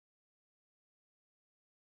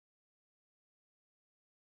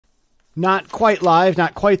Not quite live,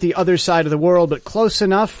 not quite the other side of the world, but close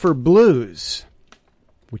enough for blues,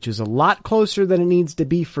 which is a lot closer than it needs to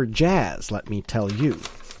be for jazz, let me tell you.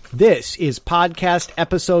 This is podcast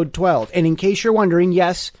episode 12. And in case you're wondering,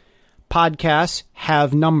 yes, podcasts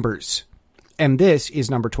have numbers. And this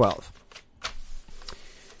is number 12.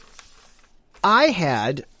 I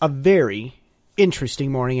had a very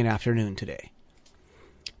interesting morning and afternoon today.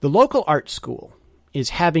 The local art school is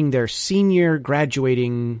having their senior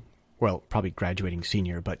graduating, well, probably graduating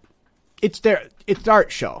senior, but it's the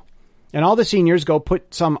art show. And all the seniors go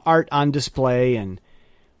put some art on display, and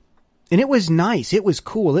it was nice. It was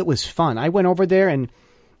cool. It was fun. I went over there, and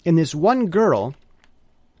this one girl,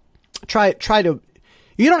 try to,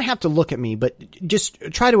 you don't have to look at me, but just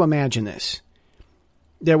try to imagine this.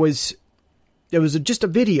 There was just a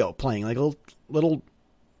video playing, like a little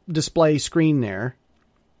display screen there.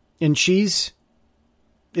 And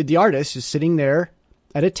the artist is sitting there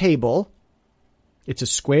at a table. It's a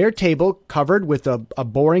square table covered with a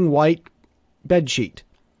boring white bed sheet.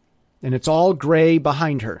 And it's all gray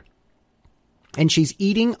behind her. And she's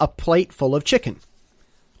eating a plate full of chicken.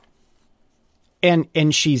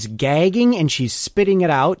 And she's gagging and she's spitting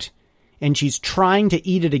it out. And she's trying to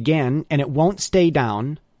eat it again, and it won't stay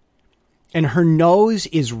down. And her nose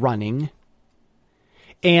is running.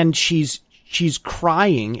 And she's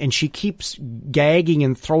crying, and she keeps gagging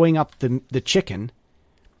and throwing up the chicken.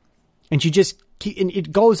 And and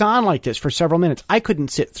it goes on like this for several minutes. I couldn't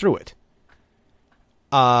sit through it.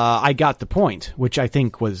 I got the point, which I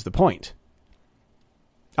think was the point.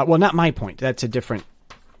 Well, not my point. That's a different.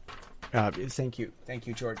 Thank you. Thank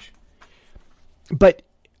you, George. But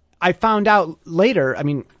I found out later,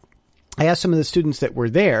 I asked some of the students that were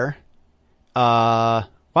there, wow,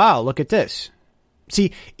 look at this.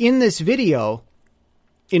 See, in this video,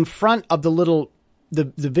 in front of the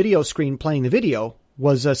video screen playing the video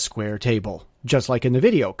was a square table, just like in the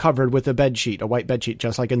video, covered with a bed sheet, a white bed sheet,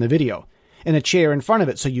 just like in the video, and a chair in front of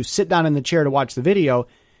it. So you sit down in the chair to watch the video.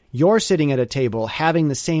 You're sitting at a table having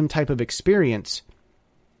the same type of experience.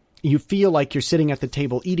 You feel like you're sitting at the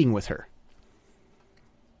table eating with her.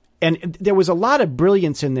 And there was a lot of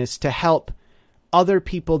brilliance in this to help other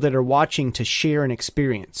people that are watching to share an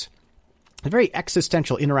experience. A very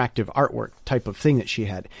existential, interactive artwork type of thing that she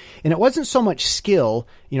had. And it wasn't so much skill,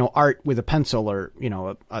 art with a pencil or,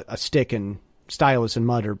 a stick and stylus and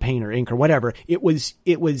mud or paint or ink or whatever. It was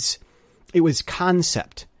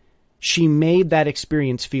concept. She made that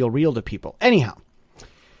experience feel real to people. Anyhow,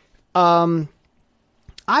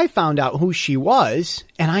 I found out who she was,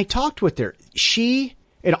 and I talked with her.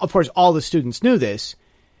 And of course, all the students knew this.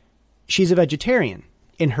 She's a vegetarian,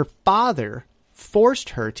 and her father forced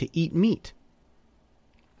her to eat meat.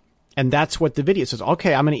 And that's what the video says.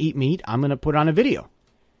 Okay, I'm going to eat meat. I'm going to put on a video.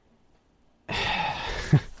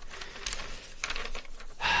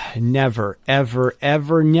 Never, ever,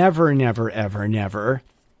 ever, never, never, ever, never,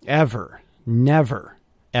 ever, never,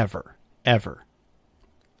 ever, ever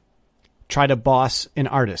try to boss an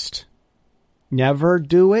artist. Never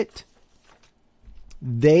do it.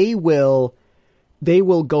 They will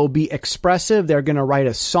go be expressive. They're going to write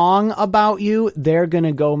a song about you. They're going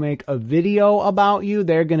to go make a video about you.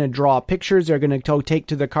 They're going to draw pictures. They're going to go take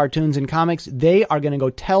to the cartoons and comics. They are going to go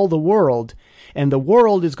tell the world, and the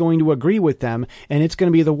world is going to agree with them, and it's going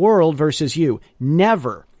to be the world versus you.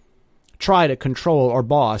 Never try to control or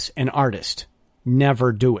boss an artist.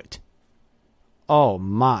 Never do it. Oh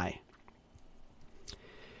my.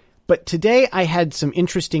 But today I had some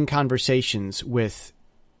interesting conversations with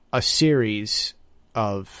a series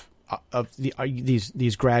of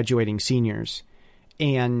these graduating seniors,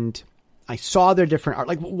 and I saw their different art.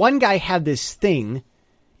 Like one guy had this thing,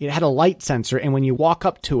 it had a light sensor, and when you walk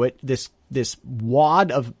up to it, this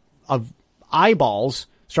wad of eyeballs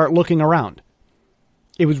start looking around.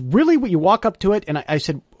 It was really what you walk up to it, and I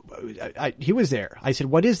said, he was there. I said,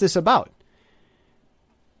 "What is this about?"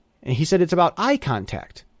 And he said, "It's about eye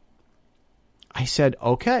contact." I said,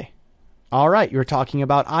 "Okay. All right, you're talking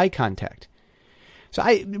about eye contact." So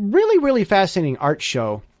really, really fascinating art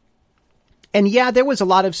show. And yeah, there was a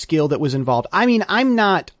lot of skill that was involved. I'm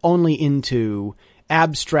not only into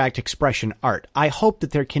abstract expression art. I hope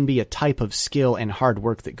that there can be a type of skill and hard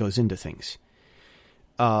work that goes into things.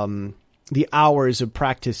 The hours of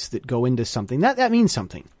practice that go into something, that means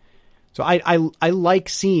something. So I like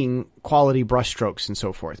seeing quality brushstrokes and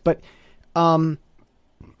so forth. But I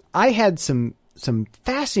had some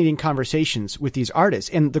fascinating conversations with these artists.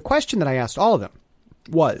 And the question that I asked all of them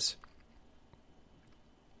was,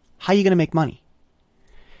 how are you going to make money?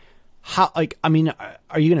 Are you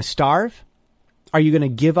going to starve? Are you going to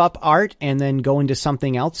give up art and then go into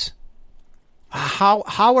something else? how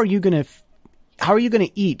are you going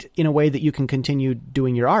to eat in a way that you can continue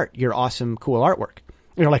doing your art, your awesome, cool artwork?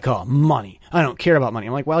 You're like, oh, money. I don't care about money.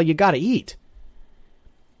 I'm like, well, you got to eat.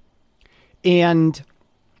 And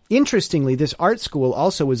interestingly, this art school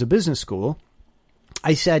also was a business school.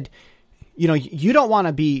 I said, you don't want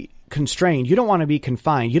to be constrained. You don't want to be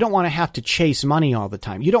confined. You don't want to have to chase money all the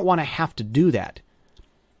time. You don't want to have to do that.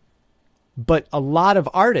 But a lot of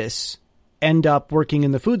artists end up working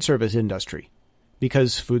in the food service industry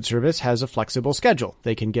because food service has a flexible schedule.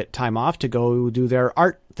 They can get time off to go do their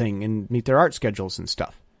art thing and meet their art schedules and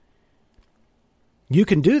stuff. You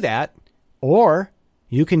can do that, or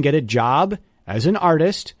you can get a job as an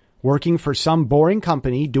artist working for some boring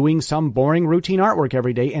company, doing some boring routine artwork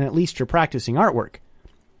every day, and at least you're practicing artwork.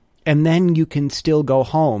 And then you can still go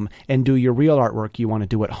home and do your real artwork you want to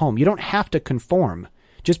do at home. You don't have to conform.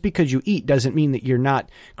 Just because you eat doesn't mean that you're not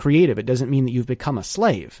creative. It doesn't mean that you've become a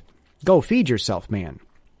slave. Go feed yourself, man.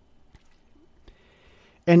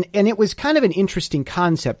 And it was kind of an interesting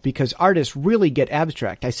concept because artists really get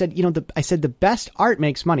abstract. I said, the best art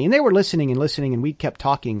makes money. And they were listening, and we kept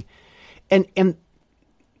talking. And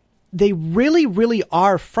they really, really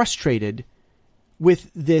are frustrated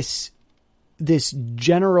with this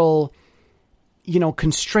general,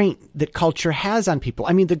 constraint that culture has on people.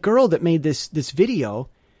 I mean, the girl that made this video,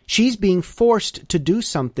 she's being forced to do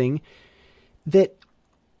something that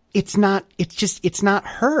it's not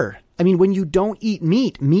her. I mean, when you don't eat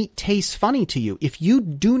meat, meat tastes funny to you. If you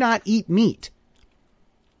do not eat meat,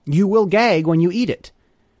 you will gag when you eat it.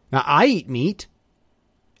 Now, I eat meat,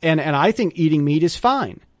 and I think eating meat is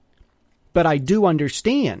fine. But I do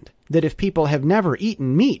understand that if people have never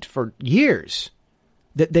eaten meat for years,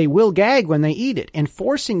 that they will gag when they eat it. And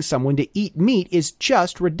forcing someone to eat meat is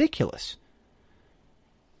just ridiculous.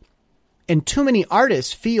 And too many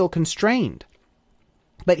artists feel constrained.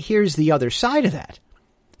 But here's the other side of that.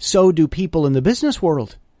 So do people in the business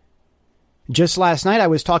world. Just last night, I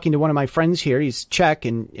was talking to one of my friends here. He's Czech,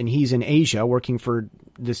 and he's in Asia working for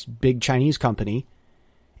this big Chinese company.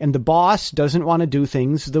 And the boss doesn't want to do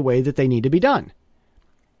things the way that they need to be done.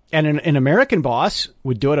 And an American boss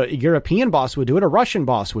would do it, a European boss would do it, a Russian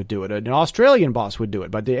boss would do it, an Australian boss would do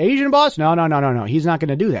it. But the Asian boss, no. He's not going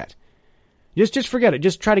to do that. Just forget it.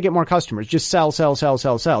 Just try to get more customers. Just sell.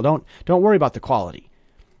 Don't worry about the quality.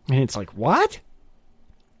 And it's like, what?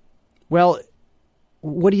 Well,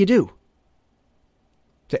 what do you do?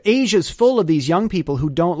 The Asia's full of these young people who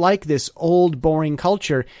don't like this old, boring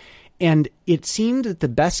culture. And it seemed that the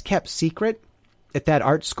best kept secret at that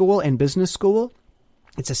art school and business school,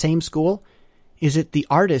 it's the same school, is that the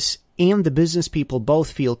artists and the business people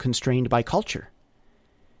both feel constrained by culture.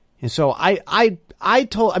 And so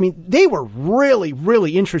they were really,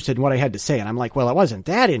 really interested in what I had to say. And I'm like, well, it wasn't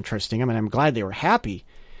that interesting. I mean, I'm glad they were happy.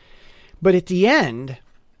 But at the end,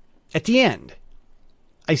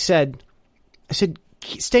 I said,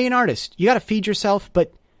 stay an artist. You got to feed yourself,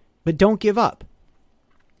 but don't give up.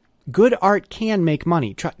 Good art can make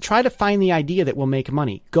money. Try to find the idea that will make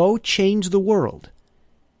money. Go change the world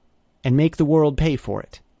and make the world pay for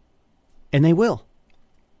it. And they will.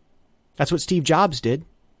 That's what Steve Jobs did.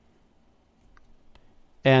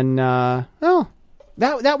 And, that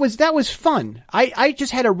was fun. I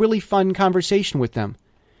just had a really fun conversation with them.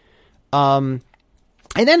 And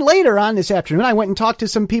then later on this afternoon, I went and talked to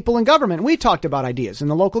some people in government. We talked about ideas in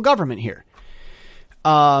the local government here.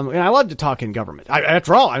 And I love to talk in government.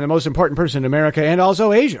 After all, I'm the most important person in America and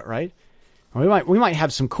also Asia, right? We might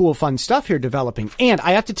have some cool, fun stuff here developing. And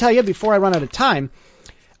I have to tell you, before I run out of time,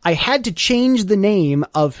 I had to change the name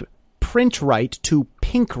of PrintRite to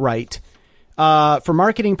PinkRite for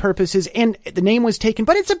marketing purposes, and the name was taken,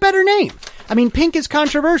 but it's a better name. I mean, pink is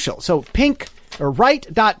controversial, so pink or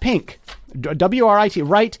write.pink, W-R-I-T,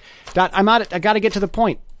 write. I got to get to the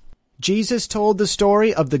point. Jesus told the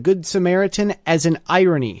story of the Good Samaritan as an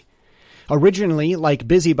irony. Originally, like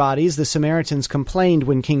busybodies, the Samaritans complained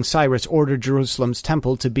when King Cyrus ordered Jerusalem's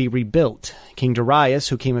temple to be rebuilt. King Darius,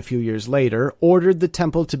 who came a few years later, ordered the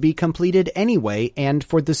temple to be completed anyway and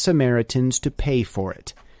for the Samaritans to pay for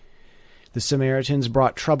it. The Samaritans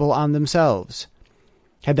brought trouble on themselves.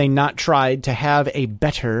 Had they not tried to have a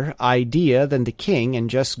better idea than the king and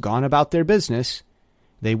just gone about their business,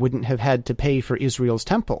 they wouldn't have had to pay for Israel's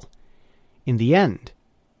temple. In the end,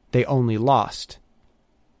 they only lost.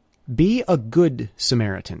 Be a good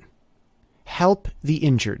Samaritan. Help the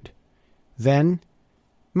injured. Then,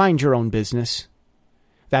 mind your own business.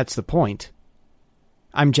 That's the point.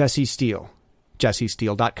 I'm Jesse Steele,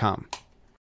 jessesteele.com.